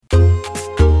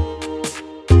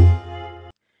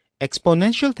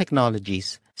Exponential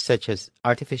technologies such as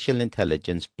artificial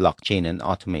intelligence, blockchain, and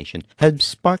automation have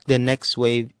sparked the next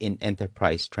wave in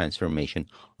enterprise transformation,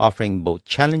 offering both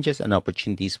challenges and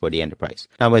opportunities for the enterprise.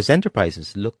 Now, as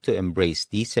enterprises look to embrace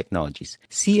these technologies,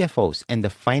 CFOs and the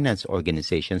finance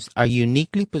organizations are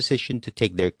uniquely positioned to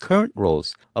take their current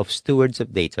roles of stewards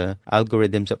of data,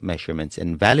 algorithms of measurements,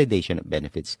 and validation of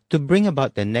benefits to bring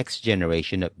about the next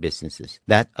generation of businesses,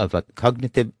 that of a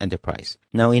cognitive enterprise.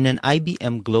 Now, in an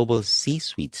IBM Global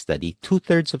C-Suite study,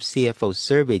 two-thirds of CFOs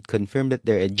surveyed confirmed that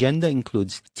their agenda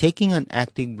includes taking an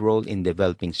active role in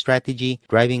developing strategy,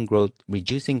 driving growth,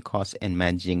 reducing costs, and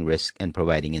managing risk and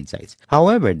providing insights.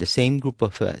 However, the same group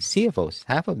of CFOs,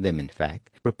 half of them in fact,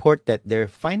 report that their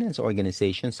finance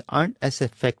organizations aren't as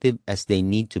effective as they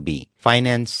need to be.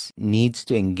 Finance needs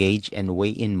to engage and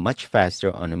weigh in much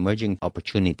faster on emerging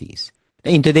opportunities.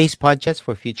 In today's podcast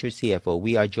for Future CFO,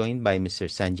 we are joined by Mr.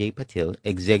 Sanjay Patil,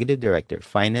 Executive Director,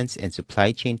 Finance and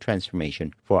Supply Chain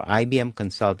Transformation for IBM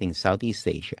Consulting Southeast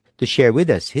Asia, to share with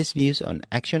us his views on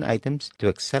action items to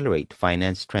accelerate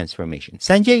finance transformation.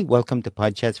 Sanjay, welcome to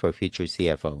Podcast for Future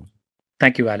CFO.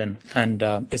 Thank you, Alan, and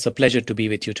it's a pleasure to be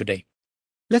with you today.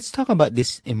 Let's talk about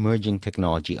this emerging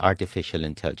technology, artificial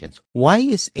intelligence. Why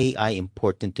is AI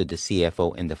important to the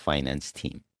CFO and the finance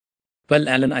team? Well,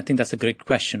 Alan, I think that's a great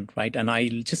question, right? And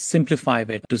I'll just simplify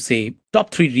it to say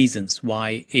top 3 reasons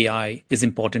why AI is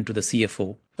important to the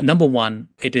CFO. Number 1,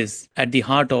 it is at the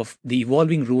heart of the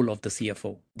evolving role of the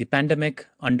CFO. The pandemic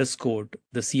underscored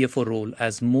the CFO role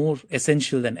as more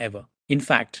essential than ever. In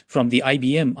fact, from the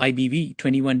IBM IBV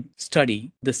 21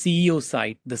 study, the CEO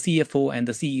cite the CFO and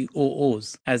the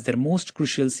COOs as their most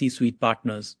crucial C-suite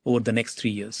partners over the next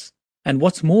 3 years. And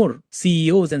what's more,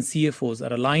 CEOs and CFOs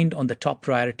are aligned on the top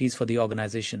priorities for the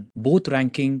organization, both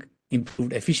ranking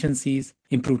improved efficiencies,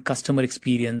 improved customer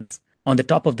experience on the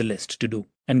top of the list to do.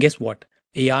 And guess what?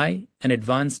 AI and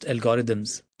advanced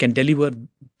algorithms can deliver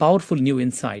powerful new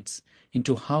insights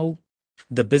into how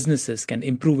the businesses can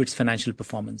improve its financial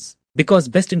performance. Because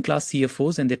best-in-class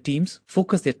CFOs and their teams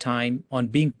focus their time on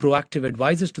being proactive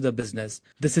advisors to the business,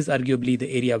 this is arguably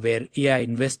the area where AI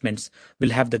investments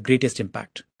will have the greatest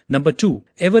impact. Number 2,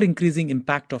 ever-increasing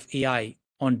impact of AI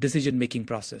on decision-making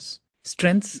process.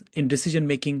 Strengths in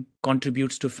decision-making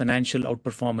contributes to financial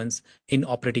outperformance in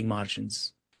operating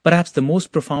margins. Perhaps the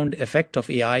most profound effect of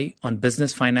AI on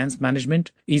business finance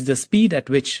management is the speed at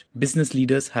which business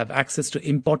leaders have access to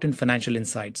important financial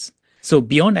insights. So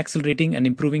beyond accelerating and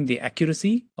improving the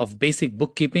accuracy of basic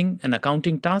bookkeeping and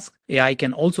accounting tasks, AI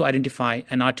can also identify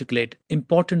and articulate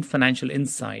important financial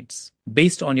insights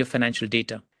based on your financial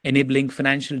data, enabling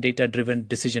financial data-driven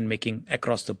decision-making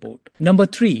across the board. Number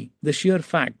 3, the sheer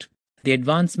fact, the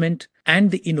advancement and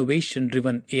the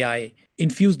innovation-driven AI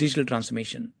infuse digital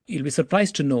transformation. You'll be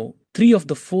surprised to know 3 of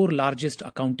the 4 largest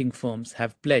accounting firms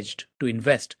have pledged to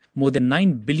invest more than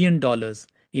 $9 billion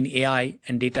in AI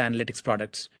and data analytics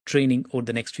products training over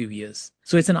the next few years.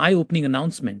 So it's an eye-opening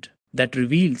announcement that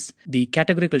reveals the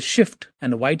categorical shift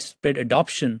and a widespread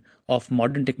adoption of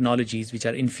modern technologies which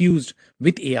are infused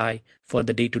with AI for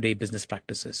the day-to-day business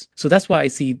practices. So that's why I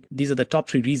see these are the top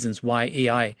 3 reasons why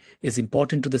AI is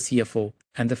important to the CFO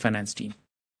and the finance team.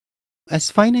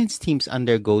 As finance teams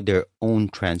undergo their own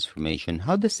transformation,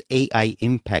 how does AI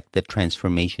impact the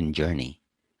transformation journey?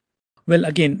 Well,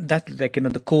 again, that's like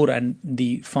the core and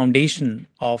the foundation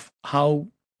of how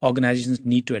organizations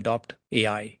need to adopt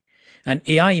AI. And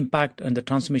AI impact on the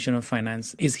transformation of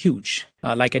finance is huge.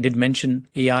 Like I did mention,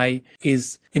 AI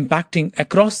is impacting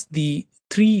across the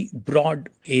 3 broad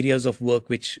areas of work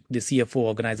which the CFO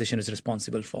organization is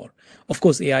responsible for. Of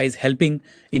course, AI is helping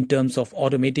in terms of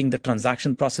automating the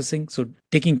transaction processing, so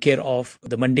taking care of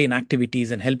the mundane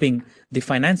activities and helping the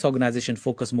finance organization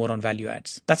focus more on value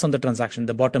adds. That's on the transaction,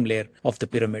 the bottom layer of the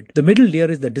pyramid. The middle layer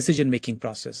is the decision-making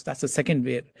process. That's the second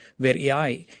layer where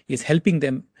AI is helping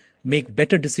them make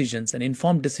better decisions and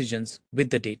informed decisions with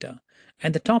the data.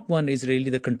 And the top one is really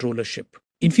the controllership.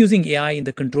 Infusing AI in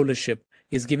the controllership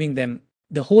is giving them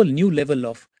the whole new level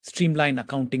of streamlined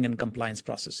accounting and compliance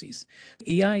processes.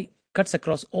 AI cuts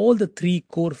across all the 3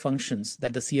 core functions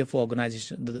that the CFO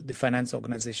organization, the finance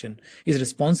organization is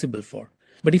responsible for.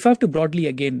 But if I have to broadly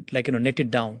again, net it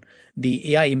down,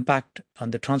 the AI impact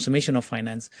on the transformation of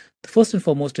finance, the first and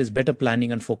foremost is better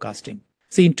planning and forecasting.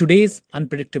 See, in today's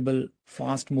unpredictable,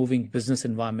 fast-moving business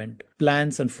environment,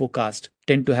 plans and forecast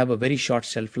tend to have a very short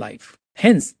shelf life.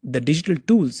 Hence, the digital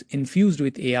tools infused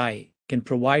with AI can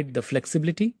provide the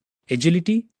flexibility,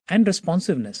 agility, and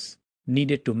responsiveness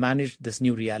needed to manage this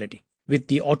new reality. With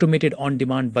the automated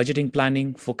on-demand budgeting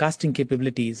planning, forecasting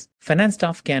capabilities, finance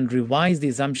staff can revise the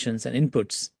assumptions and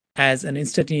inputs as an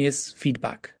instantaneous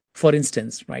feedback. For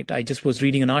instance, right, I just was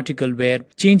reading an article where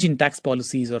change in tax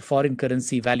policies or foreign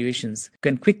currency valuations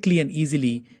can quickly and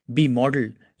easily be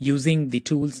modeled using the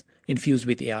tools infused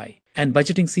with AI. And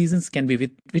budgeting seasons can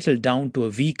be whittled down to a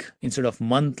week instead of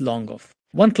month long of.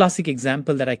 One classic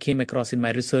example that I came across in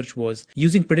my research was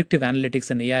using predictive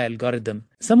analytics and AI algorithm.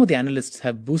 Some of the analysts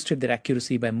have boosted their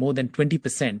accuracy by more than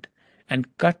 20%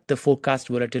 and cut the forecast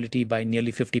volatility by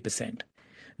nearly 50%.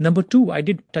 Number two, I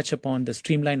did touch upon the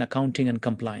streamlined accounting and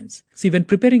compliance. See, when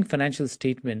preparing financial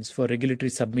statements for regulatory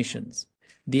submissions,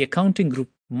 the accounting group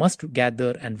must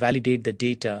gather and validate the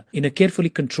data in a carefully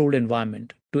controlled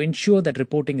environment to ensure that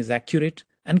reporting is accurate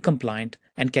and compliant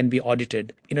and can be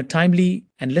audited in a timely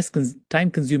and less time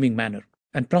consuming manner.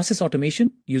 And process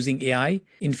automation using AI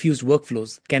infused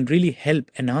workflows can really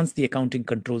help enhance the accounting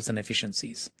controls and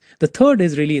efficiencies. The third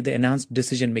is really the enhanced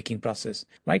decision making process,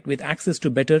 right? With access to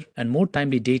better and more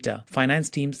timely data, finance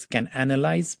teams can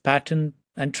analyze pattern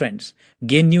and trends,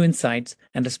 gain new insights,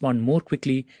 and respond more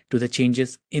quickly to the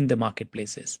changes in the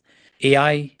marketplaces.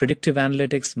 AI, predictive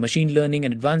analytics, machine learning,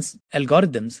 and advanced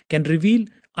algorithms can reveal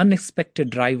unexpected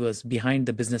drivers behind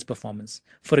the business performance.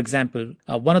 For example,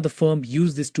 one of the firms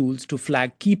used these tools to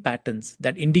flag key patterns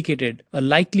that indicated a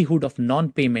likelihood of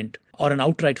non-payment or an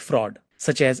outright fraud,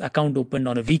 such as account opened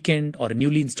on a weekend or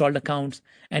newly installed accounts,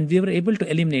 and we were able to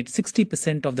eliminate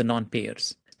 60% of the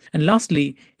non-payers. And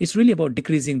lastly, it's really about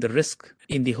decreasing the risk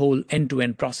in the whole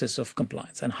end-to-end process of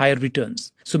compliance and higher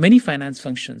returns. So many finance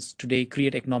functions today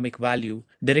create economic value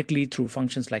directly through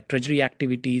functions like treasury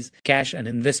activities, cash and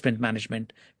investment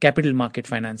management, capital market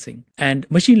financing. And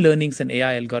machine learnings and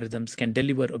AI algorithms can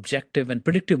deliver objective and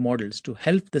predictive models to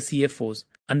help the CFOs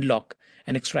unlock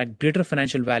and extract greater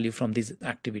financial value from these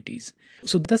activities.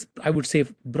 So that's, I would say,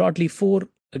 broadly four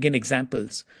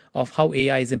examples of how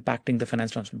AI is impacting the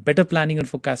finance transformation: better planning and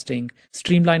forecasting,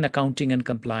 streamlined accounting and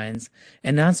compliance,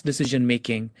 enhanced decision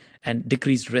making, and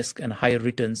decreased risk and higher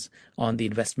returns on the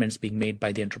investments being made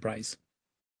by the enterprise.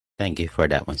 Thank you for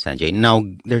that one, Sanjay. Now,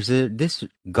 there's this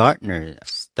Gartner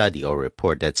study or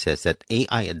report that says that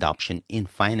AI adoption in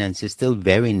finance is still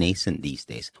very nascent these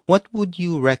days. What would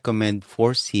you recommend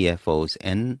for CFOs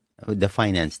and the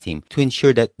finance team to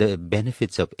ensure that the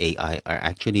benefits of AI are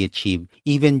actually achieved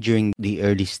even during the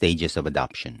early stages of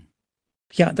adoption?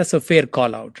 Yeah, that's a fair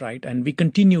call out, right? And we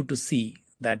continue to see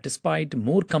that despite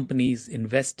more companies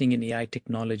investing in AI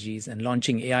technologies and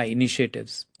launching AI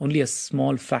initiatives, only a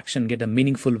small fraction get a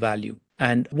meaningful value.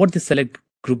 And what the select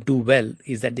group do well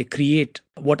is that they create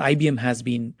what IBM has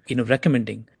been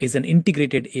recommending is an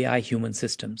integrated AI human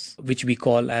systems, which we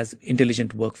call as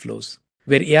intelligent workflows,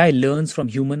 where AI learns from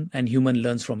human and human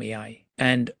learns from AI.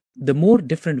 And the more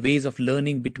different ways of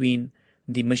learning between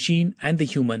the machine and the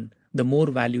human, the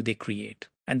more value they create.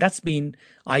 And that's been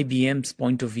IBM's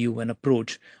point of view and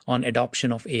approach on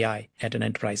adoption of AI at an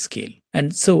enterprise scale.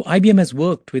 And so IBM has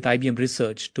worked with IBM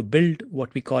Research to build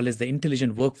what we call as the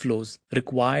intelligent workflows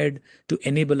required to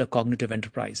enable a cognitive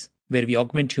enterprise, where we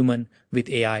augment human with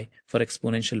AI for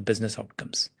exponential business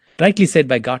outcomes. Rightly said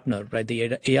by Gartner, right?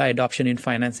 The AI adoption in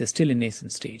finance is still in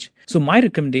nascent stage. So my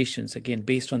recommendations, again,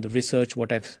 based on the research,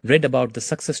 what I've read about the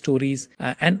success stories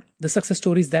and the success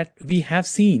stories that we have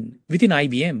seen within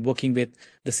IBM working with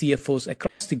the CFOs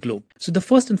across the globe. So the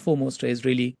first and foremost is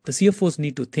really the CFOs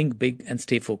need to think big and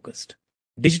stay focused.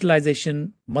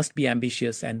 Digitalization must be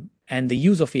ambitious and the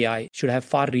use of AI should have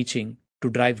far-reaching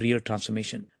to drive real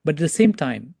transformation. But at the same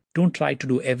time, don't try to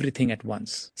do everything at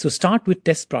once. So start with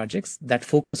test projects that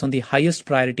focus on the highest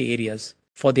priority areas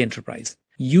for the enterprise.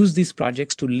 Use these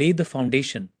projects to lay the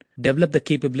foundation, develop the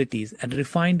capabilities, and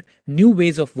refine new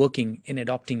ways of working in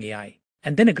adopting AI,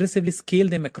 and then aggressively scale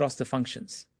them across the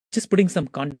functions. Just putting some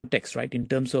context, right, in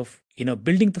terms of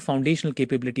building the foundational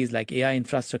capabilities like AI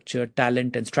infrastructure,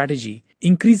 talent, and strategy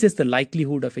increases the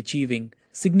likelihood of achieving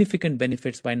significant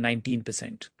benefits by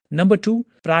 19%. Number two,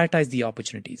 prioritize the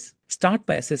opportunities. Start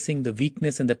by assessing the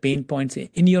weakness and the pain points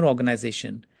in your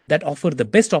organization that offer the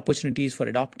best opportunities for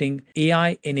adopting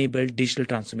AI-enabled digital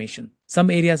transformation. Some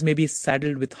areas may be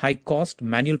saddled with high cost,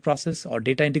 manual process, or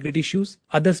data integrity issues.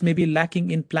 Others may be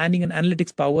lacking in planning and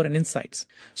analytics power and insights.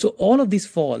 So all of these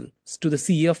fall to the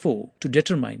CFO to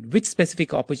determine which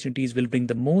specific opportunities will bring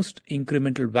the most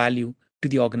incremental value to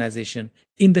the organization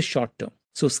in the short term.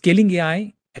 So scaling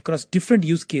AI across different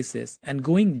use cases and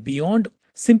going beyond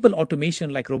simple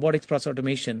automation like robotics process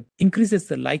automation increases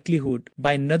the likelihood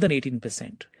by another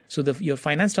 18%. So your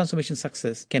finance transformation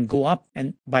success can go up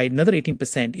and by another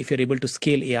 18% if you're able to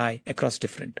scale AI across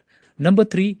different. Number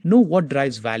three, know what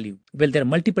drives value. Well, there are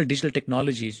multiple digital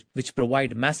technologies which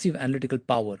provide massive analytical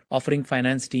power, offering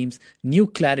finance teams new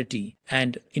clarity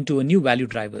and into a new value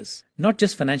drivers. Not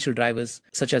just financial drivers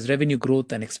such as revenue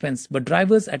growth and expense, but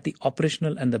drivers at the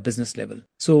operational and the business level.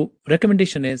 So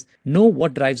recommendation is know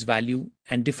what drives value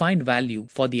and define value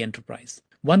for the enterprise.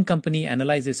 One company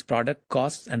analyzes product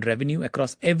costs and revenue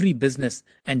across every business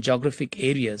and geographic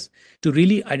areas to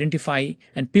really identify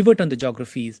and pivot on the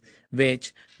geographies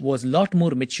which was a lot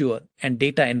more mature and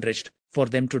data enriched for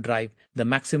them to drive the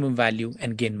maximum value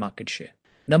and gain market share.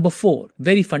 Number four,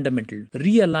 very fundamental,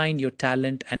 realign your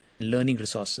talent and learning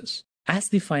resources. As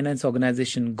the finance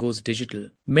organization goes digital,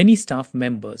 many staff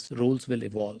members' roles will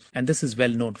evolve, and this is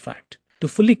well-known fact. To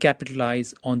fully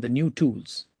capitalize on the new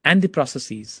tools and the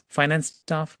processes, finance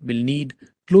staff will need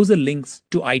closer links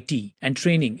to IT and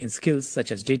training in skills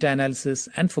such as data analysis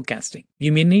and forecasting.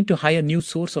 You may need to hire new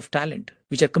source of talent,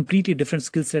 which are completely different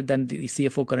skill set than the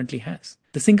CFO currently has.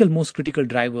 The single most critical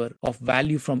driver of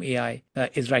value from AI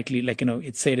is rightly,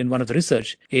 it's said in one of the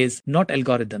research, is not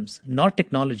algorithms, not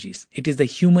technologies. It is the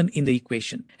human in the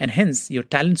equation. And hence, your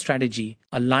talent strategy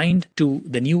aligned to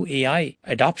the new AI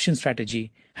adoption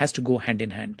strategy has to go hand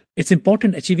in hand. It's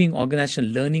important achieving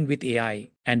organizational learning with AI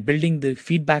and building the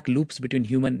feedback loops between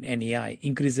human and AI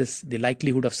increases the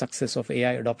likelihood of success of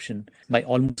AI adoption by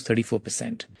almost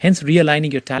 34%. Hence,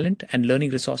 realigning your talent and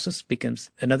learning resources becomes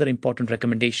another important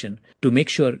recommendation to make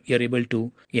sure you're able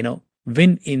to,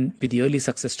 win in with the early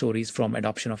success stories from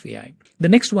adoption of AI. The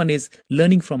next one is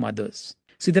learning from others.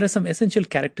 See, there are some essential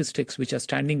characteristics which are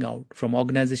standing out from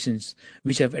organizations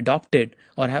which have adopted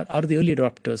or are the early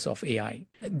adopters of AI.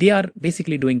 They are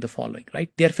basically doing the following, right?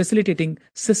 They are facilitating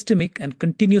systemic and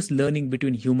continuous learning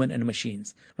between human and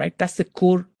machines, right? That's the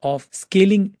core of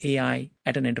scaling AI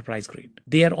at an enterprise grade.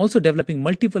 They are also developing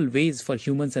multiple ways for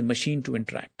humans and machine to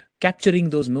interact, capturing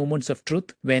those moments of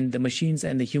truth when the machines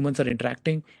and the humans are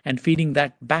interacting and feeding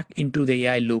that back into the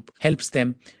AI loop helps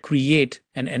them create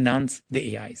and enhance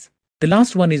the AIs. The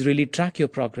last one is really track your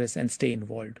progress and stay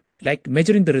involved. Like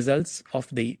measuring the results of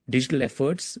the digital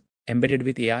efforts embedded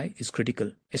with AI is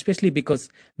critical, especially because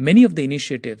many of the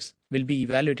initiatives will be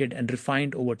evaluated and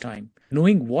refined over time.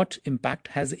 Knowing what impact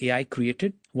has AI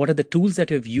created, what are the tools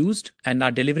that you've used and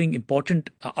are delivering important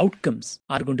outcomes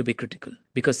are going to be critical,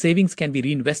 because savings can be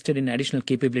reinvested in additional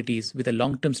capabilities with a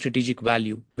long-term strategic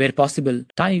value. Where possible,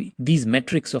 tie these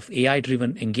metrics of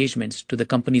AI-driven engagements to the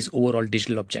company's overall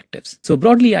digital objectives. So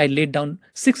broadly, I laid down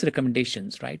 6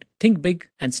 recommendations, right? Think big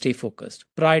and stay focused.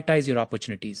 Prioritize your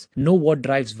opportunities. Know what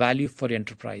drives value for your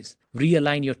enterprise.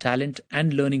 Realign your talent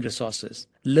and learning resources.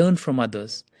 Learn from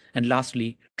others. And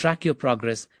lastly, track your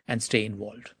progress and stay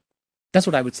involved. That's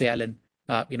what I would say, Alan,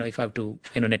 if I have to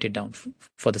net it down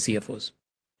for the CFOs.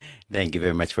 Thank you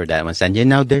very much for that one, Sanjay.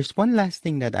 Now, there's one last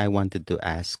thing that I wanted to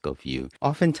ask of you.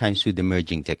 Oftentimes with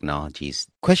emerging technologies,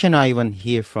 question I even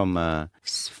hear from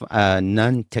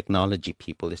non-technology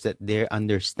people is that their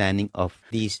understanding of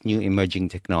these new emerging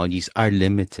technologies are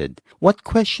limited. What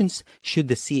questions should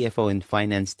the CFO and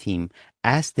finance team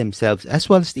ask themselves, as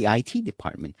well as the IT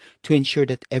department, to ensure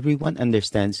that everyone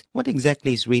understands what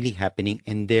exactly is really happening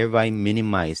and thereby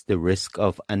minimize the risk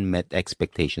of unmet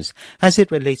expectations as it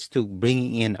relates to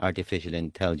bringing in artificial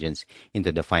intelligence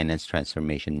into the finance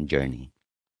transformation journey?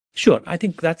 Sure. I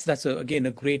think that's again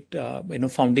a great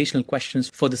foundational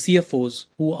questions for the CFOs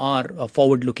who are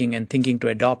forward-looking and thinking to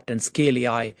adopt and scale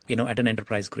AI at an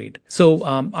enterprise grade. So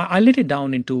I let it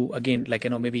down into again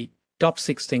maybe top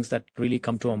 6 things that really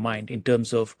come to our mind in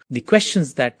terms of the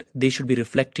questions that they should be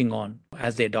reflecting on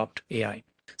as they adopt AI.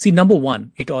 See, number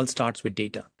 1, it all starts with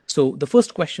data. So the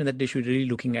first question that they should be really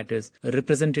looking at is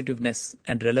representativeness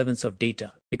and relevance of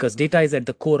data, because data is at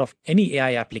the core of any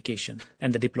AI application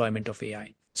and the deployment of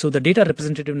AI. So the data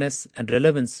representativeness and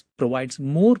relevance provides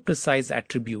more precise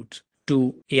attributes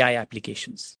to AI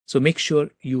applications. So make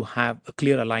sure you have a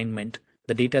clear alignment.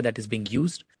 The data that is being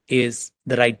used is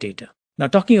the right data. Now,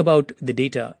 talking about the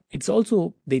data, it's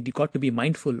also they got to be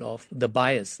mindful of the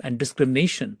bias and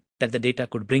discrimination that the data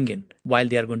could bring in while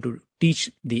they are going to teach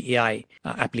the AI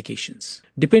applications.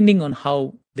 Depending on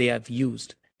how they have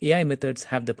used, AI methods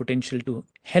have the potential to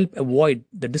help avoid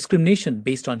the discrimination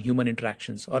based on human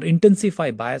interactions or intensify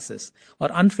biases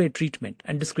or unfair treatment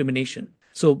and discrimination.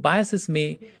 So biases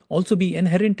may also be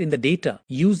inherent in the data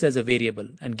used as a variable,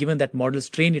 and given that models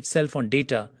train itself on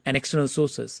data and external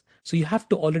sources, so you have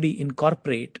to already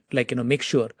incorporate, make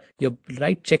sure your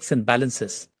right checks and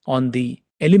balances on the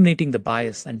eliminating the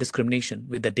bias and discrimination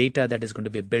with the data that is going to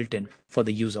be built in for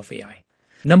the use of AI.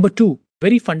 Number 2,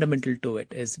 very fundamental to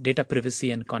it is data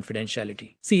privacy and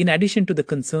confidentiality. See, in addition to the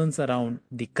concerns around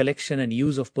the collection and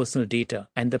use of personal data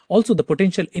and also the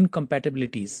potential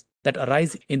incompatibilities that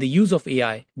arise in the use of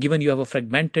AI, given you have a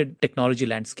fragmented technology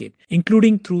landscape,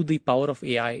 including through the power of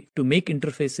AI to make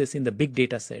interfaces in the big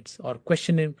data sets, or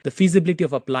questioning the feasibility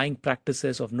of applying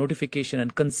practices of notification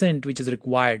and consent which is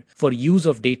required for use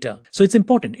of data. So it's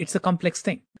important. It's a complex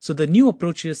thing. So the new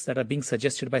approaches that are being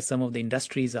suggested by some of the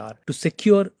industries are to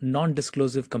secure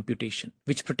non-disclosive computation,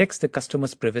 which protects the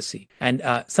customer's privacy. And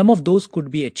some of those could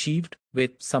be achieved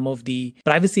with some of the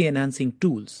privacy enhancing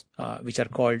tools, which are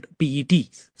called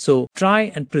PETs. So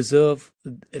try and preserve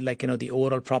the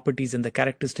overall properties and the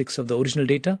characteristics of the original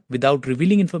data without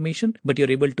revealing information, but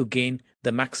you're able to gain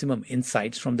the maximum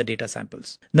insights from the data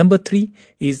samples. Number 3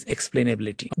 is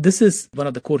explainability. This is one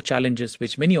of the core challenges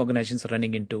which many organizations are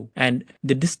running into. And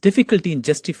the difficulty in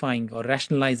justifying or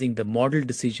rationalizing the model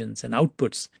decisions and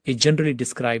outputs is generally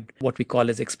described what we call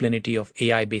as explainability of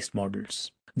AI-based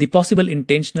models. The possible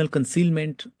intentional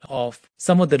concealment of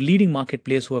some of the leading market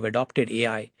players who have adopted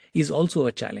AI is also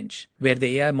a challenge, where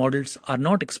the AI models are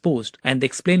not exposed and the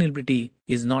explainability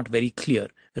is not very clear,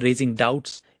 raising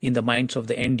doubts in the minds of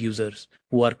the end users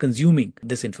who are consuming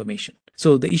this information.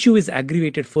 So the issue is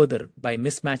aggravated further by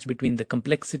mismatch between the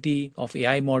complexity of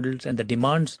AI models and the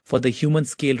demands for the human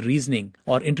scale reasoning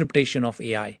or interpretation of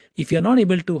AI. If you're not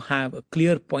able to have a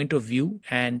clear point of view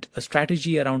and a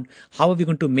strategy around how are we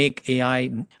going to make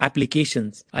AI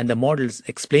applications and the models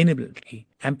explainability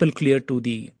ample clear to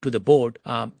the board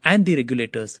and the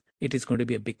regulators, it is going to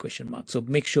be a big question mark. So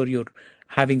make sure you're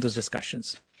having those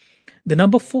discussions. The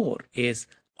number 4 is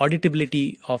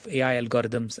auditability of AI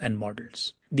algorithms and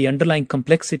models. The underlying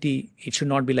complexity, it should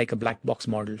not be like a black box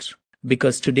models,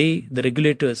 because today the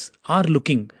regulators are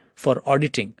looking for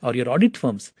auditing, or your audit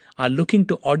firms are looking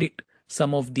to audit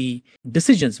some of the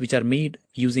decisions which are made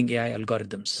using AI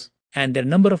algorithms. And there are a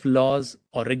number of laws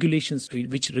or regulations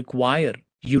which require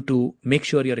you to make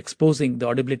sure you're exposing the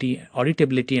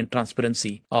auditability and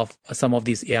transparency of some of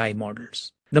these AI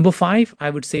models. Number 5, I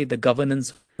would say the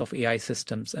governance of AI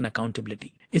systems and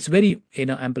accountability. It's very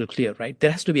ample clear, right?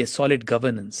 There has to be a solid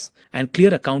governance and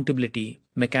clear accountability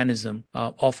mechanism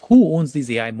of who owns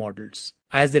these AI models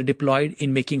as they're deployed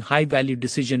in making high-value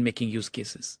decision-making use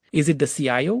cases. Is it the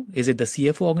CIO? Is it the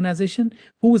CFO organization?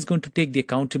 Who is going to take the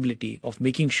accountability of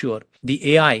making sure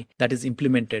the AI that is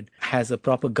implemented has a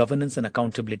proper governance and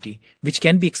accountability, which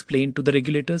can be explained to the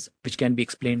regulators, which can be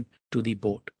explained to the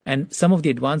board. And some of the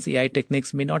advanced AI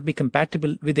techniques may not be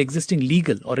compatible with existing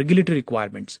legal or regulatory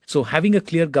requirements. So having a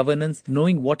clear governance,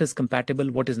 knowing what is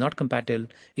compatible, what is not compatible,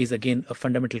 is again a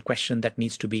fundamental question that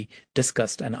needs to be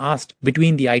discussed and asked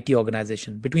between the IT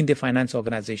organization, between the finance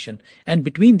organization, and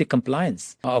between the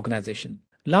compliance organization.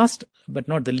 Last but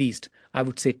not the least, I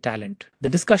would say talent. The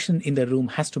discussion in the room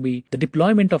has to be the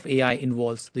deployment of AI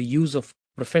involves the use of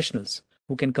professionals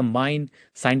who can combine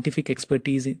scientific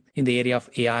expertise in the area of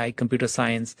AI, computer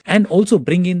science, and also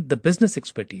bring in the business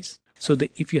expertise. So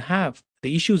that if you have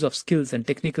the issues of skills and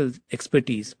technical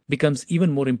expertise becomes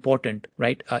even more important,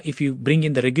 right? If you bring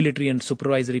in the regulatory and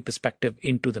supervisory perspective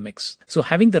into the mix. So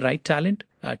having the right talent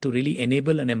to really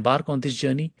enable and embark on this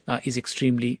journey is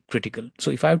extremely critical.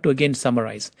 So if I have to again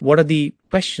summarize, what are the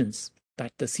questions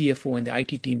that the CFO and the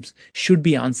IT teams should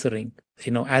be answering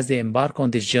as they embark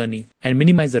on this journey and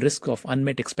minimize the risk of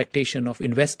unmet expectation of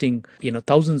investing,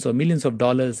 thousands or millions of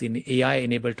dollars in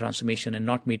AI-enabled transformation and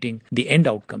not meeting the end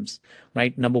outcomes,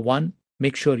 right? Number 1,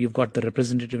 make sure you've got the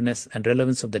representativeness and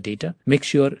relevance of the data. Make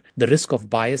sure the risk of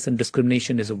bias and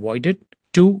discrimination is avoided.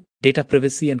 2, data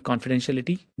privacy and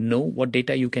confidentiality. Know what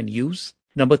data you can use.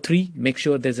 Number 3, make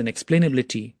sure there's an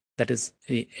explainability that is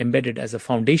embedded as a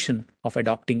foundation of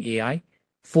adopting AI.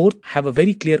 4th, have a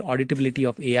very clear auditability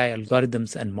of AI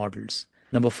algorithms and models.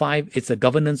 Number 5, it's the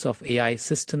governance of AI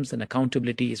systems and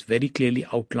accountability is very clearly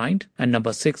outlined. And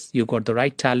number 6, you've got the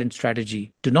right talent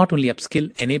strategy to not only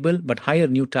upskill, enable, but hire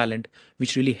new talent,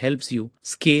 which really helps you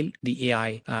scale the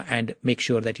AI and make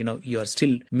sure that, you are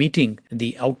still meeting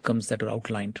the outcomes that are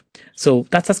outlined. So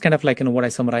that's kind of like, what I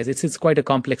summarize. It's quite a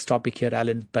complex topic here,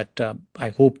 Alan, but I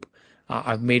hope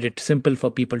I've made it simple for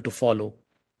people to follow.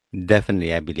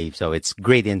 Definitely, I believe so. It's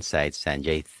great insights,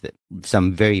 Sanjay.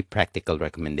 Some very practical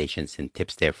recommendations and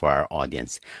tips there for our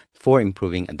audience for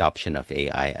improving adoption of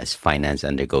AI as finance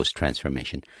undergoes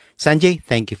transformation. Sanjay,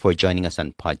 thank you for joining us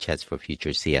on Podchats for Future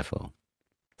CFO.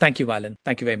 Thank you, Alan.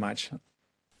 Thank you very much.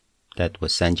 That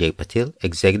was Sanjay Patil,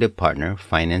 Executive Partner,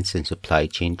 Finance and Supply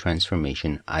Chain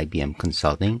Transformation, IBM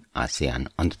Consulting, ASEAN,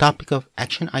 on the topic of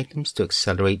action items to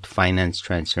accelerate finance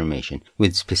transformation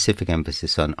with specific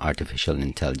emphasis on artificial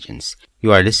intelligence.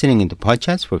 You are listening to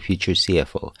Podchats for Future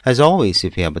CFO. As always,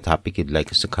 if you have a topic you'd like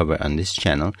us to cover on this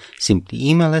channel, simply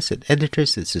email us at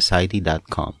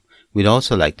editors@society.com. We'd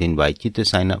also like to invite you to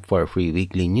sign up for our free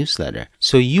weekly newsletter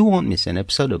so you won't miss an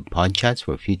episode of Podchats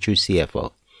for Future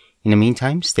CFO. In the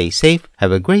meantime, stay safe,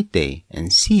 have a great day,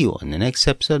 and see you on the next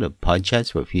episode of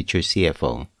Podchats for Future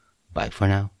CFO. Bye for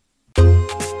now.